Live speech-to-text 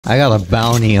I got a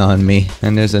bounty on me,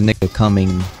 and there's a nigga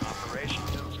coming.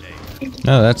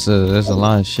 No, there's a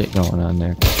lot of shit going on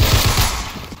there.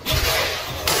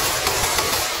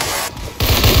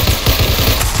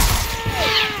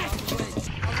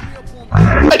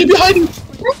 Hiding behind you!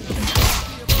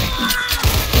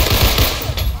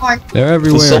 They're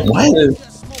everywhere.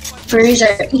 Furries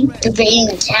are invading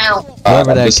the town.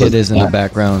 Whoever that kid is in the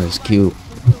background is cute.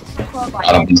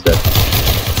 I don't think that.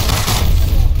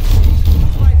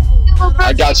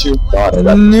 I got you.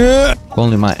 If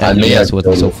only my FPS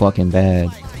wasn't so fucking bad.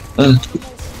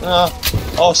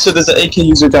 Oh shit, there's an AK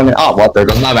user down there. Oh, well, there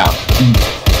goes my mount.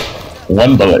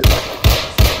 One bullet.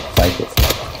 Fight it.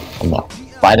 Come on.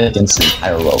 Fight it against the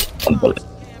entire row. One bullet.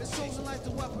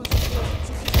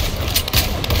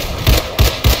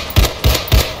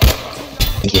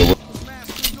 Okay,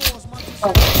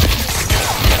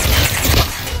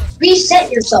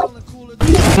 reset yourself.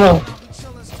 no.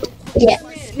 Yeah,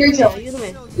 you're Joe.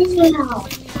 Ayúdame. Yeah.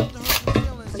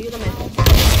 Ayúdame.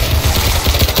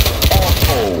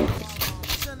 Oh.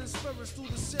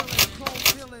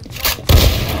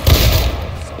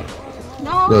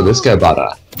 No. Yo, this guy bought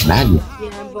a magnet.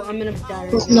 Yeah, but I'm gonna die.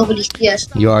 With nobody's yes.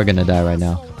 You are gonna die right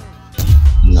now.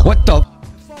 No. What the?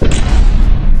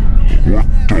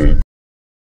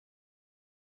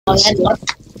 Oh, yeah, luck.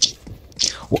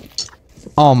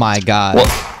 Oh my god. What?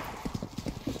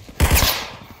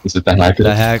 Is it the hacker?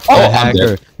 The hacker. Oh, the I'm hacker.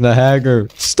 dead. The hacker.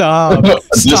 Stop.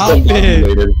 Stop it.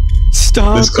 Discombobulated.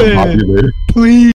 Stop it. Discombobulated. Please.